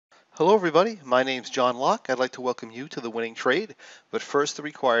Hello everybody, my name's John Locke. I'd like to welcome you to The Winning Trade, but first the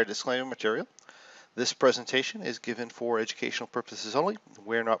required disclaimer material. This presentation is given for educational purposes only.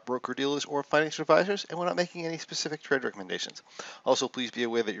 We're not broker-dealers or financial advisors, and we're not making any specific trade recommendations. Also, please be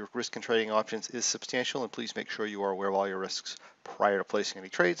aware that your risk in trading options is substantial, and please make sure you are aware of all your risks prior to placing any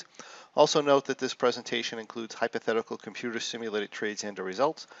trades. Also note that this presentation includes hypothetical computer simulated trades and/or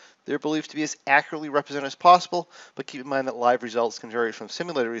results. They're believed to be as accurately represented as possible, but keep in mind that live results can vary from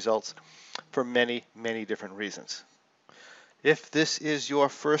simulated results for many, many different reasons. If this is your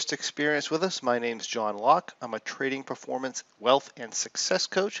first experience with us, my name is John Locke. I'm a trading performance, wealth, and success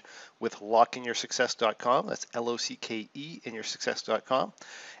coach with LockeInYourSuccess.com. That's L-O-C-K-E in yoursuccess.com.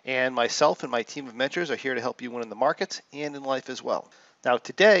 And myself and my team of mentors are here to help you win in the markets and in life as well. Now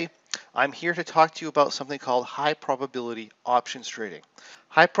today, I'm here to talk to you about something called high probability options trading.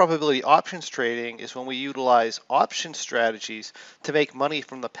 High probability options trading is when we utilize option strategies to make money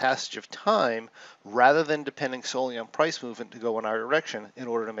from the passage of time rather than depending solely on price movement to go in our direction in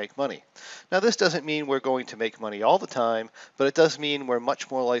order to make money. Now this doesn't mean we're going to make money all the time, but it does mean we're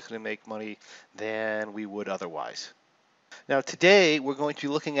much more likely to make money than we would otherwise. Now today we're going to be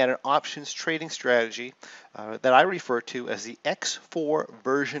looking at an options trading strategy that I refer to as the X4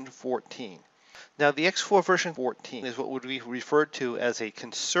 version 14. Now the X4 version 14 is what would be referred to as a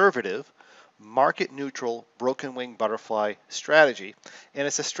conservative, market neutral, broken wing butterfly strategy, and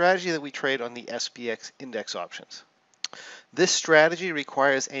it's a strategy that we trade on the SPX index options. This strategy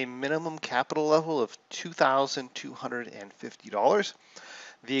requires a minimum capital level of $2,250.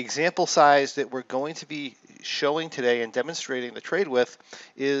 The example size that we're going to be showing today and demonstrating the trade with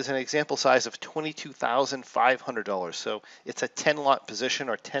is an example size of $22,500. So it's a 10 lot position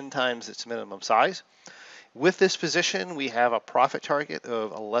or 10 times its minimum size. With this position, we have a profit target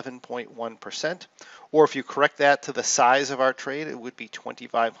of 11.1%, or if you correct that to the size of our trade, it would be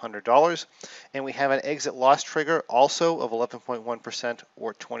 $2,500. And we have an exit loss trigger also of 11.1%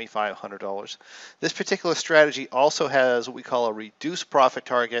 or $2,500. This particular strategy also has what we call a reduced profit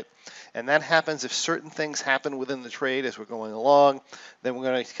target, and that happens if certain things happen within the trade as we're going along. Then we're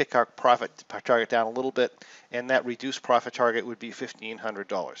going to kick our profit target down a little bit, and that reduced profit target would be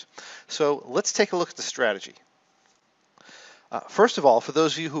 $1,500. So let's take a look at the strategy. First of all, for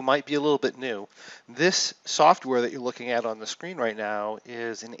those of you who might be a little bit new, this software that you're looking at on the screen right now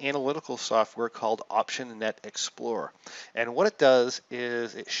is an analytical software called OptionNet Explorer. And what it does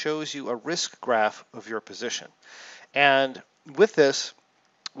is it shows you a risk graph of your position. And with this,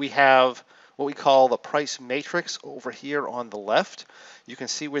 we have what we call the price matrix over here on the left. You can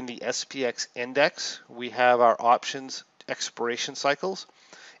see we're in the SPX index. We have our options expiration cycles.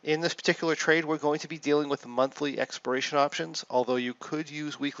 In this particular trade, we're going to be dealing with monthly expiration options. Although you could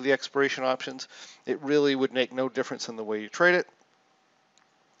use weekly expiration options, it really would make no difference in the way you trade it.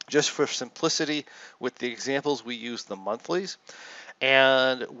 Just for simplicity, with the examples, we use the monthlies.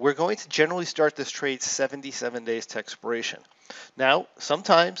 And we're going to generally start this trade 77 days to expiration. Now,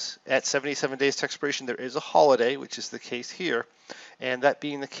 sometimes at 77 days to expiration, there is a holiday, which is the case here. And that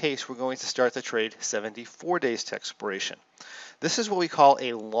being the case, we're going to start the trade 74 days to expiration. This is what we call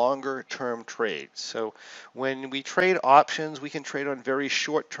a longer term trade. So when we trade options, we can trade on very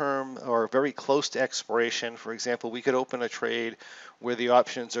short term or very close to expiration. For example, we could open a trade where the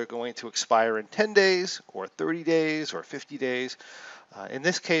options are going to expire in 10 days or 30 days or 50 days. In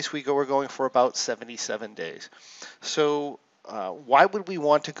this case, we're going for about 77 days. So why would we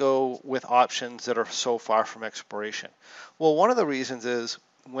want to go with options that are so far from expiration? Well, one of the reasons is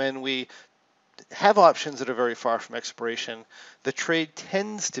when we have options that are very far from expiration, the trade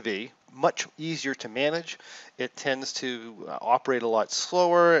tends to be much easier to manage. It tends to operate a lot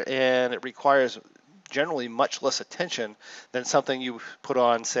slower, and it requires generally much less attention than something you put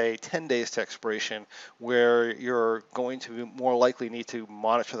on, say, 10 days to expiration, where you're going to more likely need to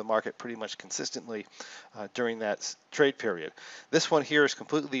monitor the market pretty much consistently during that trade period. This one here is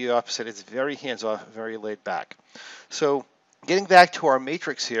completely the opposite. It's very hands-off, very laid back. So getting back to our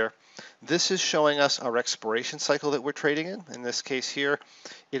matrix here, this is showing us our expiration cycle that we're trading in. In this case here,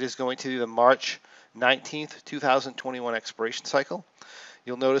 it is going to be the March 19th, 2021 expiration cycle.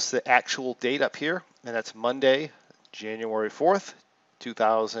 You'll notice the actual date up here, and that's Monday, January 4th,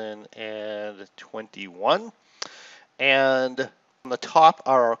 2021. And on the top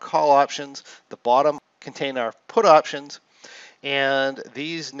are our call options. The bottom contain our put options. And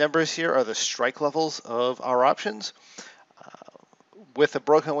these numbers here are the strike levels of our options. With a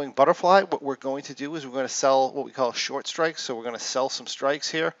broken wing butterfly, what we're going to do is we're going to sell what we call short strikes. So we're going to sell some strikes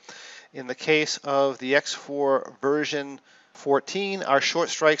here. In the case of the X4 version 14, our short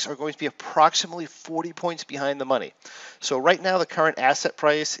strikes are going to be approximately 40 points behind the money. So right now the current asset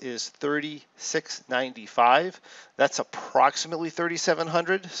price is $36.95. That's approximately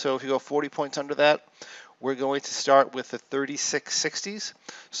 3,700. So if you go 40 points under that, we're going to start with the 36.60s.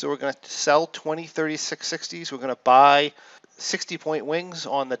 So we're going to sell 20 36.60s. We're going to buy 60-point wings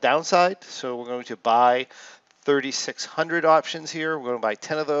on the downside. So we're going to buy 3,600 options here. We're going to buy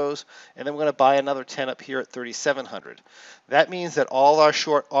 10 of those, and then we're going to buy another 10 up here at 3,700. That means that all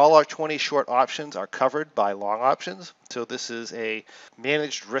our 20 short options are covered by long options. So this is a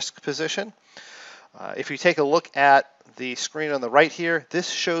managed risk position. If you take a look at the screen on the right here, this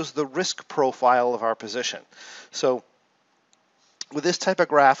shows the risk profile of our position. So with this type of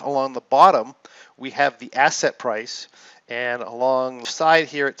graph, along the bottom, we have the asset price, and along the side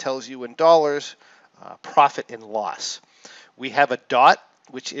here, it tells you in dollars, profit and loss. We have a dot,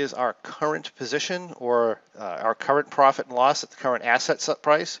 which is our current position, or our current profit and loss at the current asset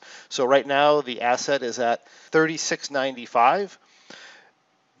price. So right now the asset is at $36.95.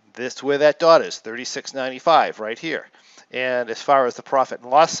 This is where that dot is, $36.95 right here. And as far as the profit and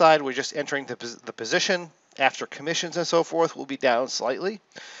loss side, we're just entering the position. After commissions and so forth, will be down slightly.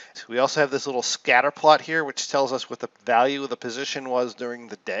 So we also have this little scatter plot here, which tells us what the value of the position was during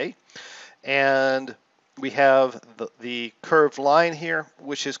the day. And we have the curved line here,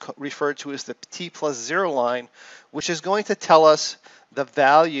 which is referred to as the T+0 line, which is going to tell us the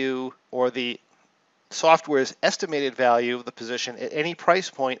value, or the software's estimated value of the position at any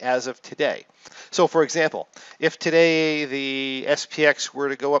price point as of today. So for example, if today the SPX were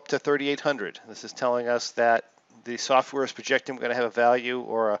to go up to 3,800, this is telling us that the software is projecting we're going to have a value,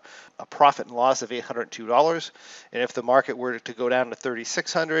 or a profit and loss of $802. And if the market were to go down to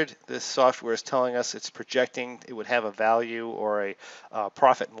 3,600, this software is telling us it's projecting it would have a value, or a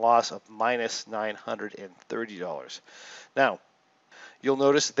profit and loss of minus $930. Now, you'll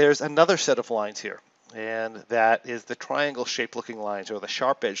notice there's another set of lines here, and that is the triangle shaped looking lines, or the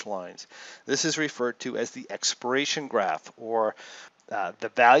sharp edge lines. This is referred to as the expiration graph, or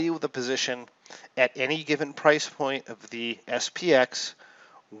the value of the position at any given price point of the SPX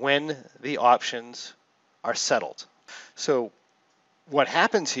when the options are settled. So what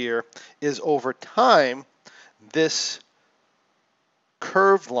happens here is, over time, this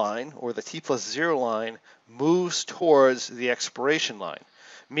curved line, or the T+0 line, moves towards the expiration line,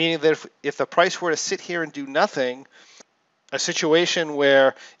 meaning that if the price were to sit here and do nothing, a situation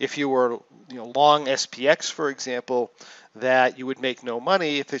where if you were long SPX, for example, that you would make no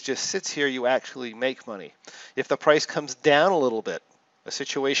money. If it just sits here, you actually make money. If the price comes down a little bit, a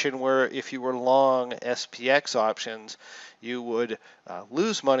situation where if you were long SPX options, you would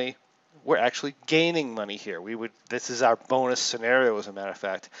lose money. We're actually gaining money here. This is our bonus scenario, as a matter of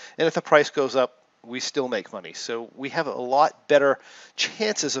fact. And if the price goes up, we still make money. So we have a lot better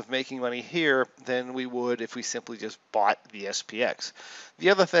chances of making money here than we would if we simply just bought the SPX.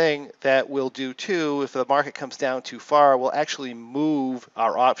 The other thing that we'll do too, if the market comes down too far, we'll actually move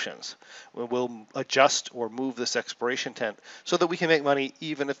our options. We'll adjust or move this expiration tent so that we can make money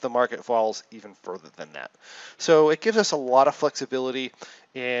even if the market falls even further than that. So it gives us a lot of flexibility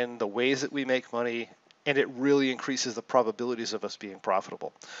in the ways that we make money, and it really increases the probabilities of us being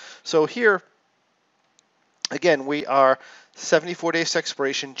profitable. So here, again, we are 74 days to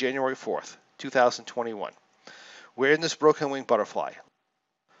expiration, January 4th, 2021. We're in this broken wing butterfly.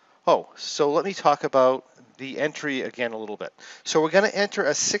 Oh, so let me talk about the entry again a little bit. So we're going to enter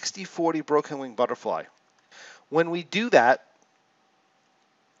a 60-40 broken wing butterfly. When we do that,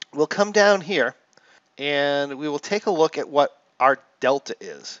 we'll come down here and we will take a look at what our delta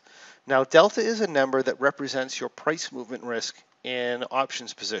is. Now, delta is a number that represents your price movement risk in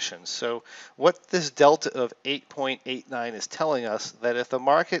options positions. So what this delta of 8.89 is telling us, that if the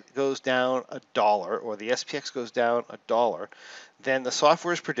market goes down $1, or the SPX goes down $1, then the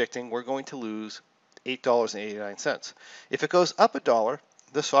software is predicting we're going to lose $8.89. If it goes up $1,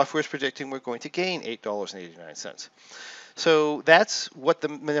 the software is predicting we're going to gain $8.89. So that's what the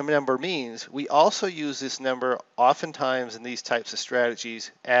number means. We also use this number oftentimes in these types of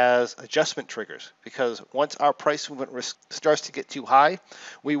strategies as adjustment triggers, because once our price movement risk starts to get too high,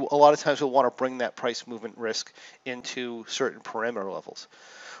 a lot of times we'll want to bring that price movement risk into certain parameter levels.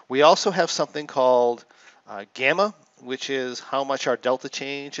 We also have something called gamma, which is how much our delta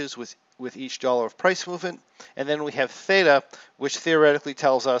changes with each dollar of price movement. And then we have theta, which theoretically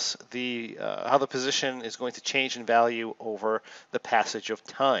tells us how the position is going to change in value over the passage of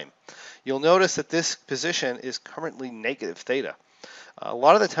time. You'll notice that this position is currently negative theta. A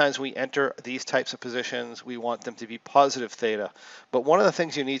lot of the times we enter these types of positions, we want them to be positive theta. But one of the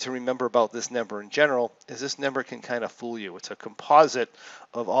things you need to remember about this number in general is this number can kind of fool you. It's a composite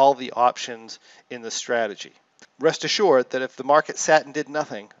of all the options in the strategy. Rest assured that if the market sat and did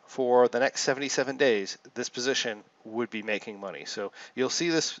nothing for the next 77 days, this position would be making money. So you'll see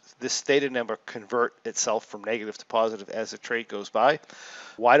this theta number convert itself from negative to positive as the trade goes by.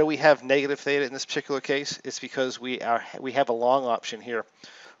 Why do we have negative theta in this particular case? It's because we have a long option here.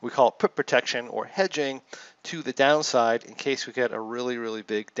 We call it put protection or hedging to the downside in case we get a really, really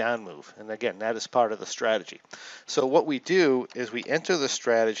big down move. And again, that is part of the strategy. So what we do is we enter the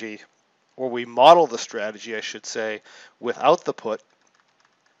strategy, or we model the strategy, I should say, without the put,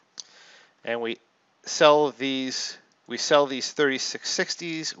 and we sell these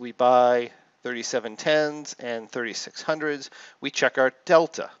 3660s, we buy 3710s and 3600s, we check our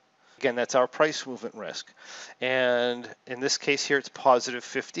delta. Again, that's our price movement risk. And in this case here, it's positive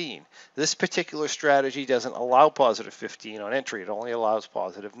 15. This particular strategy doesn't allow positive 15 on entry. It only allows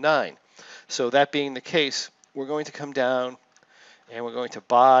positive 9. So that being the case, we're going to come down and we're going to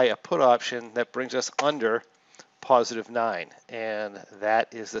buy a put option that brings us under positive 9. And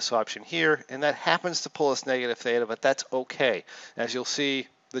that is this option here. And that happens to pull us negative theta, but that's okay. As you'll see,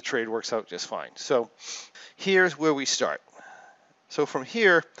 the trade works out just fine. So here's where we start. So from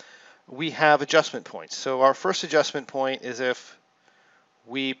here, we have adjustment points. So our first adjustment point is if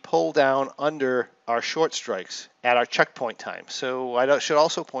we pull down under our short strikes at our checkpoint time. So I should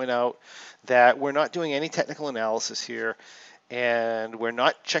also point out that we're not doing any technical analysis here, and we're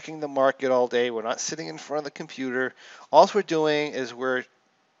not checking the market all day. We're not sitting in front of the computer. All we're doing is we're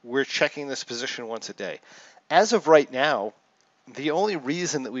checking this position once a day. As of right now, the only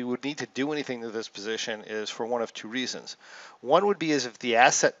reason that we would need to do anything to this position is for one of two reasons. One would be as if the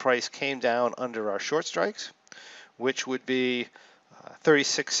asset price came down under our short strikes, which would be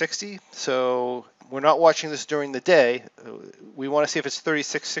 3660. So we're not watching this during the day. We want to see if it's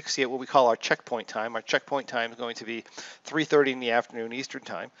 3660 at what we call our checkpoint time. Our checkpoint time is going to be 3:30 in the afternoon Eastern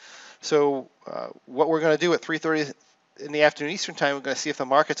time. So what we're going to do at 3:30 in the afternoon Eastern time, we're going to see if the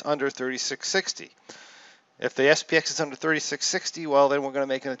market's under 3660. If the SPX is under 3660, well, then we're going to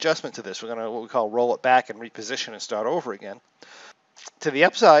make an adjustment to this. We're going to what we call roll it back and reposition and start over again. To the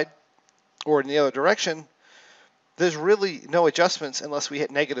upside, or in the other direction, there's really no adjustments unless we hit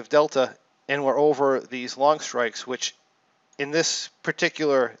negative delta and we're over these long strikes, which in this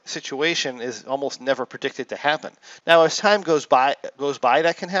particular situation is almost never predicted to happen. Now, as time goes by,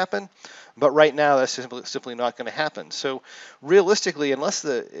 that can happen, but right now that's simply not going to happen. So realistically, unless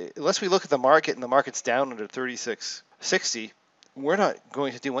we look at the market and the market's down under 3660, we're not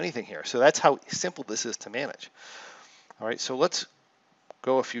going to do anything here. So that's how simple this is to manage. All right, so let's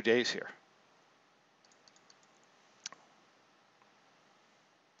go a few days here.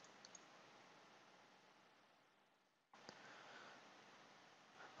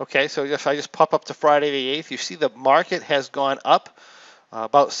 Okay, so if I just pop up to Friday the 8th, you see the market has gone up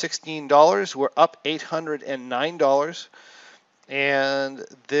about $16. We're up $809. And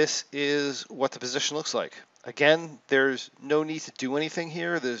this is what the position looks like. Again, there's no need to do anything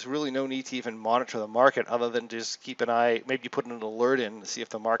here. There's really no need to even monitor the market other than just keep an eye, maybe put an alert in to see if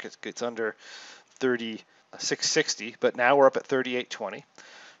the market gets under 3660. But now we're up at 3820.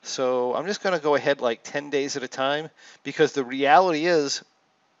 So I'm just going to go ahead like 10 days at a time, because the reality is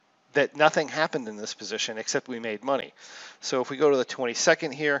that nothing happened in this position except we made money. So if we go to the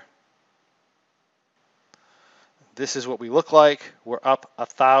 22nd here, this is what we look like. We're up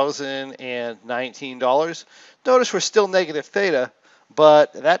 $1,019. Notice we're still negative theta,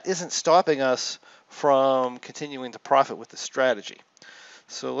 but that isn't stopping us from continuing to profit with the strategy.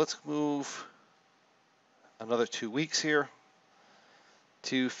 So let's move another 2 weeks here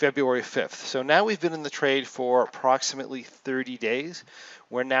to February 5th. So now we've been in the trade for approximately 30 days.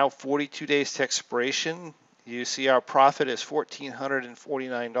 We're now 42 days to expiration. You see our profit is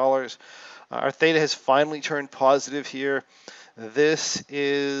 $1,449. Our theta has finally turned positive here. This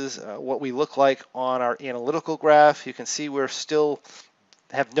is what we look like on our analytical graph. You can see we're still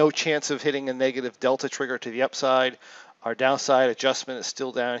have no chance of hitting a negative delta trigger to the upside. Our downside adjustment is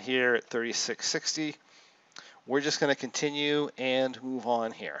still down here at 3660. We're just going to continue and move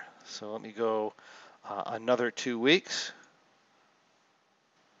on here. So let me go another 2 weeks.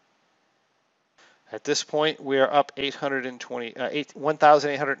 At this point, we are up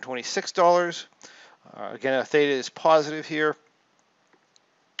 $1,826. Again, our theta is positive here.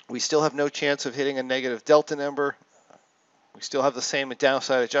 We still have no chance of hitting a negative delta number. We still have the same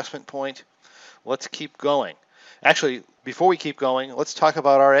downside adjustment point. Let's keep going. Actually, before we keep going, let's talk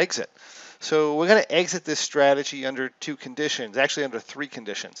about our exit. So we're going to exit this strategy under two conditions, actually under three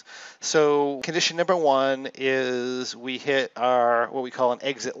conditions. So condition number one is we hit our what we call an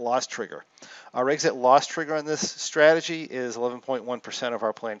exit loss trigger. Our exit loss trigger on this strategy is 11.1% of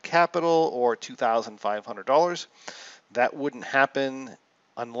our planned capital, or $2,500. That wouldn't happen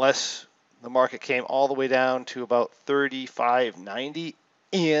unless the market came all the way down to about 35.90,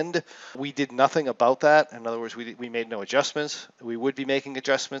 and we did nothing about that. In other words, we made no adjustments. We would be making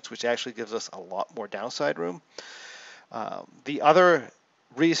adjustments, which actually gives us a lot more downside room. The other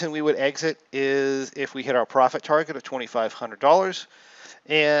reason we would exit is if we hit our profit target of $2,500.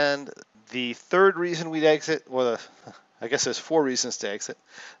 And the third reason we'd exit, I guess there's four reasons to exit.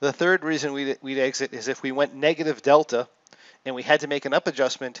 The third reason we'd exit is if we went negative delta and we had to make an up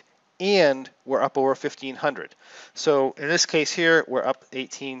adjustment and we're up over 1,500. So in this case here, we're up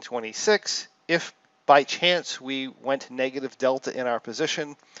 1826. If by chance we went negative delta in our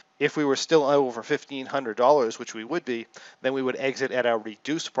position, if we were still over $1,500, which we would be, then we would exit at our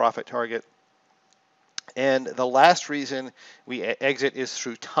reduced profit target. And the last reason we exit is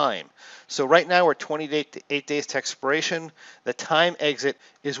through time. So right now we're 28 days to expiration. The time exit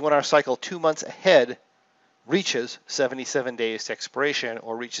is when our cycle 2 months ahead reaches 77 days to expiration,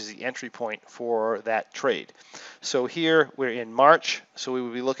 or reaches the entry point for that trade. So here we're in March, so we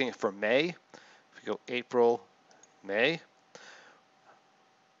would be looking for May. If we go April, May.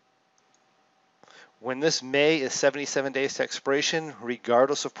 When this May is 77 days to expiration,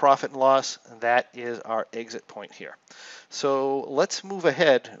 regardless of profit and loss, that is our exit point here. So let's move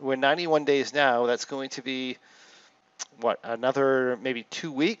ahead. We're 91 days now. That's going to be, what, another maybe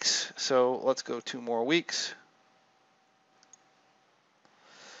 2 weeks? So let's go 2 more weeks.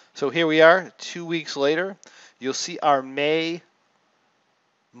 So here we are, 2 weeks later. You'll see our May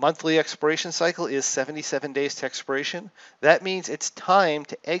monthly expiration cycle is 77 days to expiration. That means it's time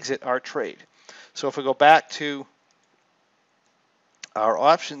to exit our trade. So if we go back to our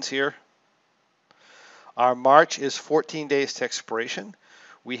options here, our March is 14 days to expiration.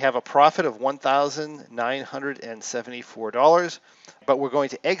 We have a profit of $1,974, but we're going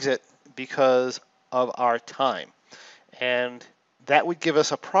to exit because of our time. And that would give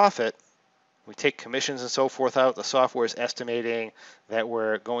us a profit. We take commissions and so forth out. The software is estimating that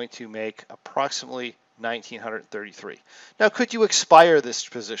we're going to make approximately $1,933. Now, could you expire this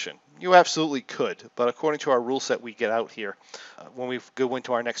position? You absolutely could, but according to our rule set we get out here when we go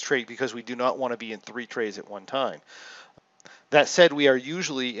into our next trade, because we do not want to be in 3 trades at one time. That said, we are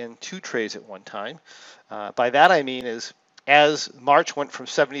usually in 2 trades at one time. By that I mean is, as March went from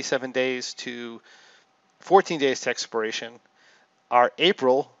 77 days to 14 days to expiration, our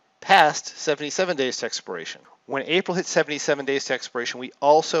April passed 77 days to expiration. When April hit 77 days to expiration, we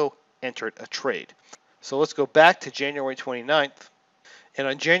also entered a trade. So let's go back to January 29th. And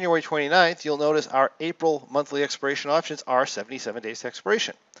on January 29th, you'll notice our April monthly expiration options are 77 days to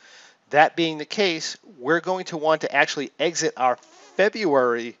expiration. That being the case, we're going to want to actually exit our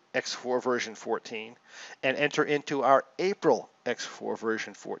February X4 version 14 and enter into our April X4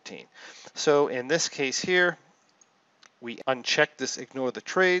 version 14. So in this case here, we uncheck this ignore the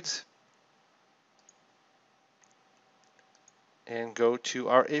trades and go to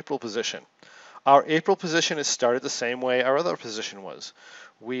our April position. Our April position is started the same way our other position was.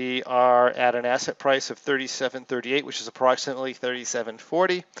 We are at an asset price of 37.38, which is approximately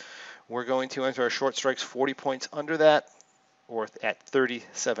 37.40. We're going to enter our short strikes 40 points under that, or at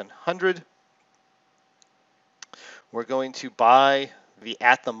 3,700. We're going to buy the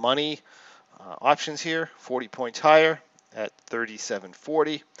at the money options here, 40 points higher at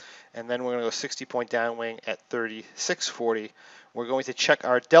 37.40, and then we're going to go 60 point downwing at 36.40. We're going to check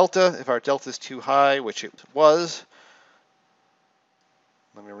our delta. If our delta is too high, which it was,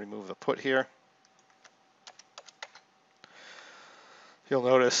 let me remove the put here. You'll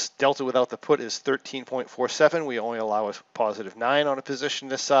notice delta without the put is 13.47. We only allow a positive 9 on a position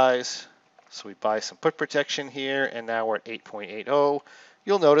this size. So we buy some put protection here, and now we're at 8.80.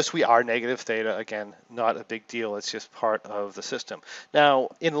 You'll notice we are negative theta. Again, not a big deal. It's just part of the system. Now,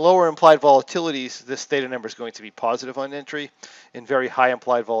 in lower implied volatilities, this theta number is going to be positive on entry. In very high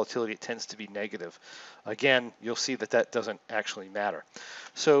implied volatility, it tends to be negative. Again, you'll see that that doesn't actually matter.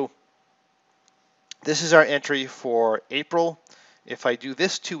 So this is our entry for April. If I do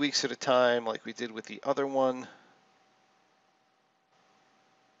this 2 weeks at a time, like we did with the other one,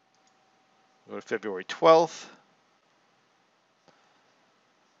 go to February 12th.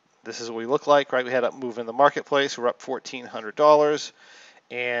 This is what we look like, right? We had a move in the marketplace. We're up $1,400,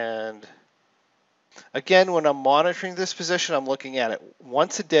 and Again, when I'm monitoring this position, I'm looking at it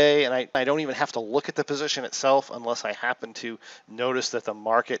once a day, and I don't even have to look at the position itself unless I happen to notice that the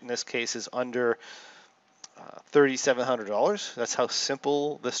market in this case is under $3,700. That's how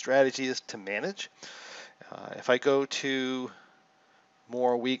simple the strategy is to manage. If I go to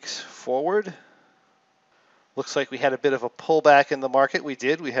more weeks forward, looks like we had a bit of a pullback in the market. We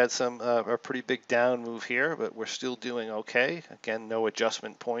did. We had a pretty big down move here, but we're still doing okay. Again, no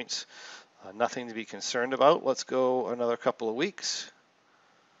adjustment points. Nothing to be concerned about. Let's go another couple of weeks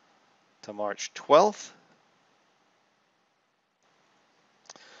to March 12th.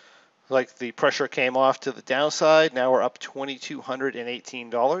 Like the pressure came off to the downside. Now we're up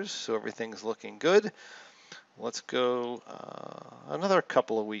 $2,218, so everything's looking good. Let's go another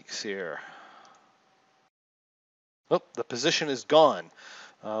couple of weeks here. Oh, the position is gone.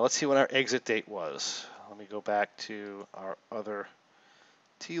 Let's see when our exit date was. Let me go back to our other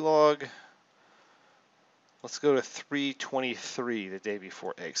T-log. Let's go to 323, the day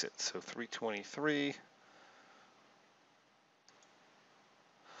before exit. So 323.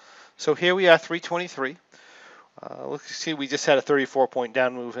 So here we are, 323. Let's see, we just had a 34-point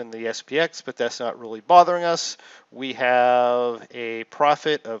down move in the SPX, but that's not really bothering us. We have a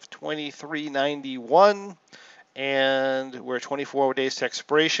profit of 23.91, and we're 24 days to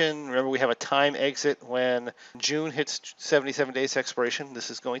expiration. Remember, we have a time exit when June hits 77 days to expiration.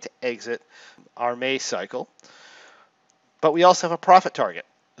 This is going to exit our May cycle. But we also have a profit target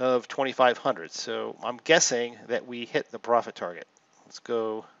of 2,500. So I'm guessing that we hit the profit target. Let's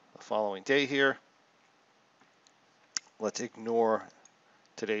go the following day here. Let's ignore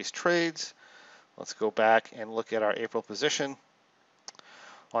today's trades. Let's go back and look at our April position.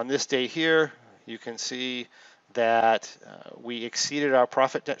 On this day here, you can see that we exceeded our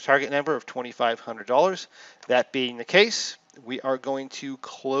profit target number of $2,500. That being the case, we are going to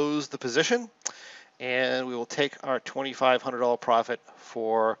close the position, and we will take our $2,500 profit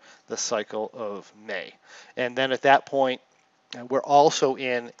for the cycle of May. And then at that point, we're also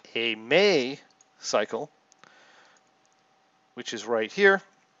in a May cycle, which is right here,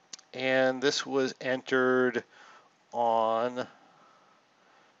 and this was entered on,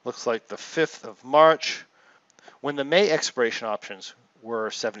 looks like the 5th of March, when the May expiration options were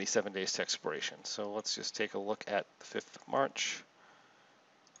 77 days to expiration. So let's just take a look at the 5th of March.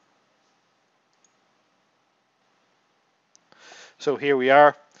 So here we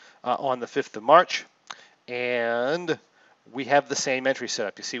are on the 5th of March, and we have the same entry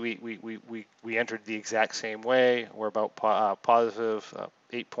setup. You see, we entered the exact same way. We're about positive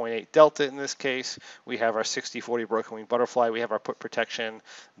 8.8 delta in this case. We have our 60-40 broken wing butterfly. We have our put protection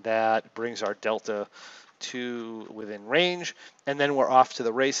that brings our delta to within range, and then we're off to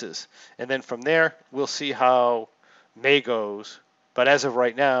the races. And then from there, we'll see how May goes. But as of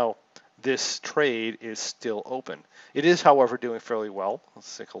right now, this trade is still open. It is, however, doing fairly well.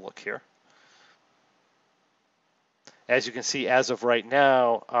 Let's take a look here. As you can see, as of right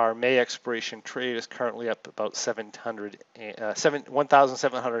now, our May expiration trade is currently up about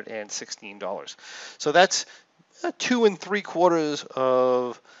 $1,716. So that's 2 3/4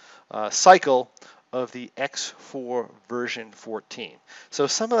 of cycle of the X4 version 14. So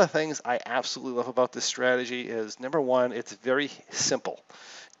some of the things I absolutely love about this strategy is, number one, it's very simple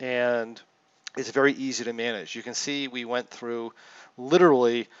and it's very easy to manage. You can see we went through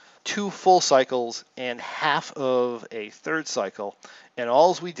literally 2 full cycles and half of a third cycle, and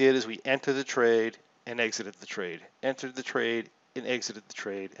all we did is we entered the trade and exited the trade, entered the trade and exited the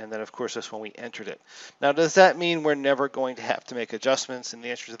trade, and then of course that's when we entered it. Now, does that mean we're never going to have to make adjustments? And the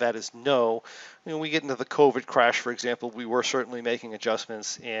answer to that is no. When we get into the COVID crash, for example, we were certainly making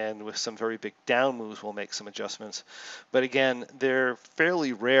adjustments, and with some very big down moves, we'll make some adjustments. But again, they're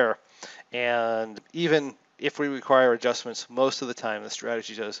fairly rare, and even if we require adjustments, most of the time the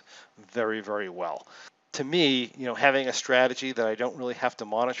strategy does very, very well. To me, having a strategy that I don't really have to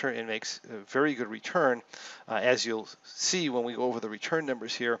monitor and makes a very good return, as you'll see when we go over the return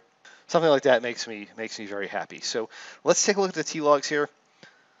numbers here, something like that makes me very happy. So let's take a look at the T-logs here.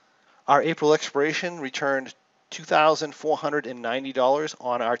 Our April expiration returned $2,490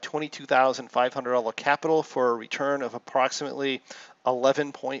 on our $22,500 capital for a return of approximately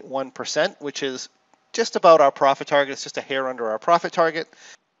 11.1%, which is just about our profit target. It's just a hair under our profit target.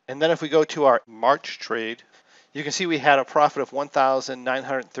 And then if we go to our March trade, you can see we had a profit of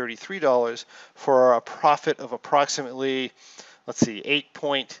 $1,933 for a profit of approximately, let's see,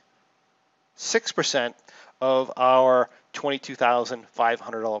 8.6% of our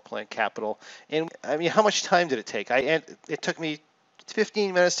 $22,500 planned capital. And I mean, how much time did it take? It took me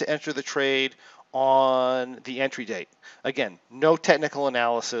 15 minutes to enter the trade on the entry date. Again, no technical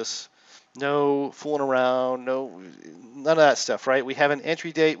analysis. No fooling around, none of that stuff, right? We have an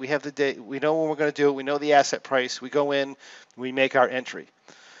entry date, we have the date, we know when we're going to do it, we know the asset price, we go in, we make our entry.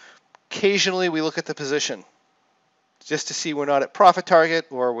 Occasionally we look at the position just to see we're not at profit target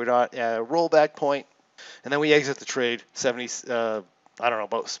or we're not at a rollback point, and then we exit the trade 70, I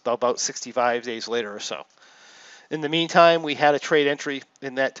don't know, about 65 days later or so. In the meantime, we had a trade entry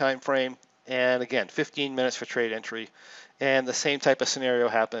in that time frame, and again, 15 minutes for trade entry, and the same type of scenario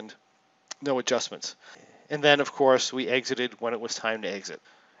happened, no adjustments. And then, of course, we exited when it was time to exit.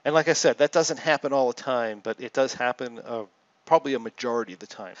 And like I said, that doesn't happen all the time, but it does happen probably a majority of the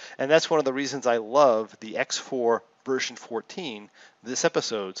time. And that's one of the reasons I love the X4 version 14, this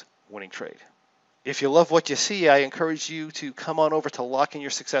episode's winning trade. If you love what you see, I encourage you to come on over to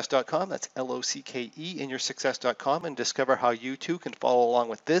lockinyoursuccess.com. That's LOCKE in yoursuccess.com, and discover how you too can follow along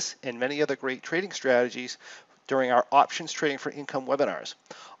with this and many other great trading strategies during our Options Trading for Income webinars.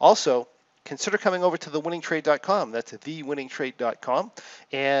 Also, consider coming over to thewinningtrade.com. That's thewinningtrade.com.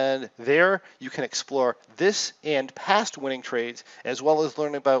 And there you can explore this and past winning trades, as well as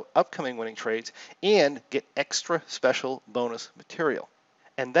learn about upcoming winning trades and get extra special bonus material.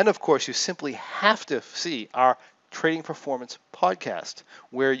 And then, of course, you simply have to see our Trading Performance podcast,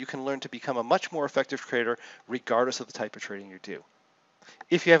 where you can learn to become a much more effective trader regardless of the type of trading you do.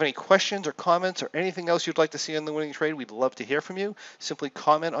 If you have any questions or comments or anything else you'd like to see on The Winning Trade, we'd love to hear from you. Simply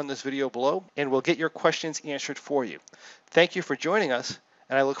comment on this video below, and we'll get your questions answered for you. Thank you for joining us,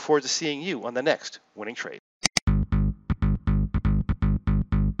 and I look forward to seeing you on the next Winning Trade.